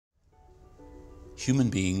Human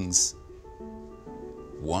beings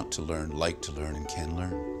want to learn, like to learn, and can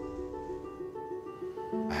learn.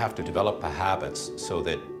 I have to develop the habits so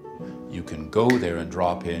that you can go there and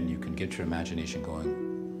drop in, you can get your imagination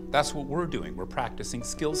going. That's what we're doing. We're practicing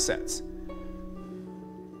skill sets.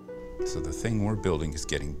 So the thing we're building is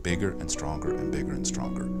getting bigger and stronger and bigger and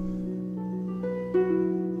stronger.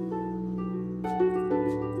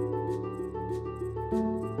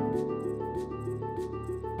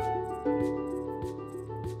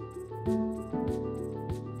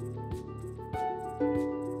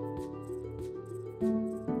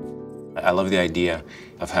 I love the idea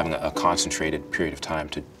of having a concentrated period of time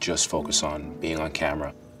to just focus on being on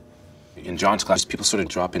camera. In John's class, people sort of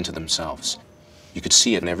drop into themselves. You could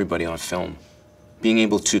see it in everybody on film. Being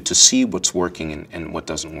able to see what's working and what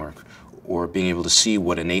doesn't work, or being able to see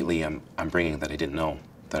what innately I'm bringing that I didn't know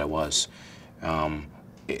that I was,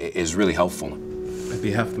 is really helpful. I'd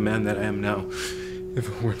be half the man that I am now if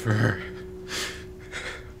it weren't for her.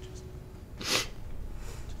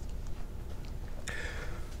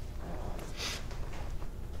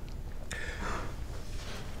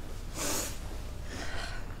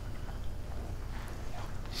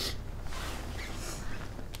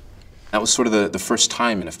 That was sort of the first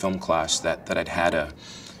time in a film class that I'd had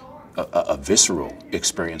a visceral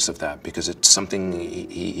experience of that, because it's something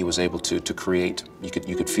he was able to create. You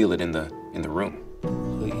could feel it in the room.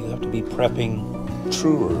 So you have to be prepping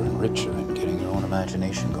truer and richer and getting your own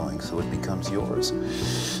imagination going so it becomes yours.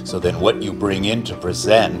 So then what you bring in to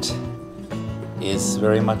present is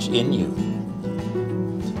very much in you.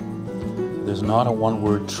 There's not a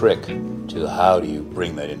one-word trick to how do you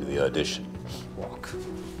bring that into the audition. Walk.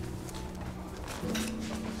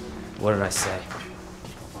 What did I say?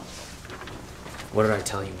 What did I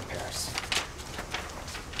tell you in Paris?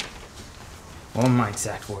 What were my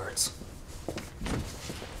exact words?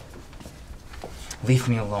 Leave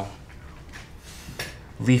me alone.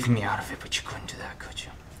 Leave me out of it, but you couldn't do that, could you?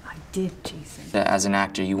 I did, Jason. As an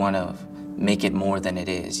actor, you want to make it more than it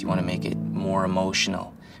is. You want to make it more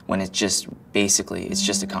emotional when it's just, basically, it's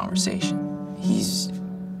just a conversation. He's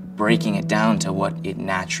breaking it down to what it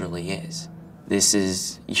naturally is.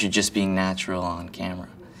 You're just being natural on camera.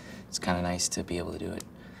 It's kind of nice to be able to do it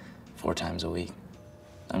 4 times a week.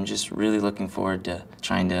 I'm just really looking forward to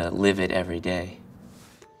trying to live it every day.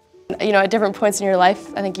 You know, at different points in your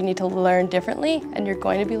life, I think you need to learn differently, and you're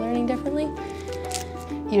going to be learning differently.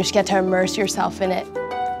 You just get to immerse yourself in it.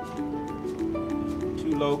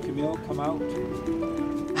 Too low, Camille, come out.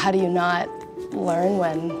 How do you not learn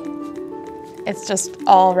when it's just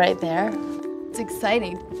all right there? It's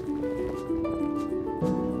exciting.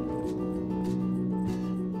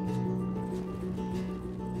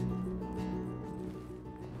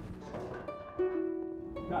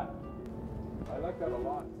 I like that a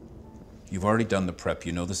lot. You've already done the prep,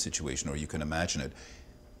 you know the situation, or you can imagine it.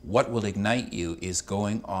 What will ignite you is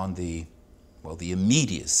going on the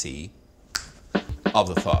immediacy of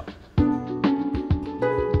the thought.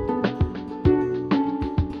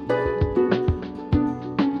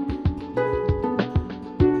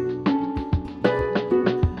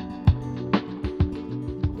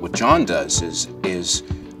 What John does is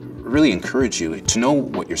really encourage you to know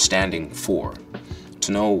what you're standing for,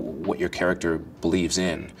 to know what your character believes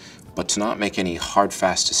in, but to not make any hard,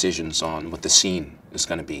 fast decisions on what the scene is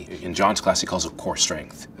going to be. In John's class, he calls it core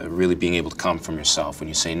strength, really being able to come from yourself. When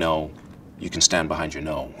you say no, you can stand behind your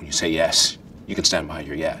no. When you say yes, you can stand behind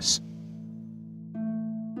your yes.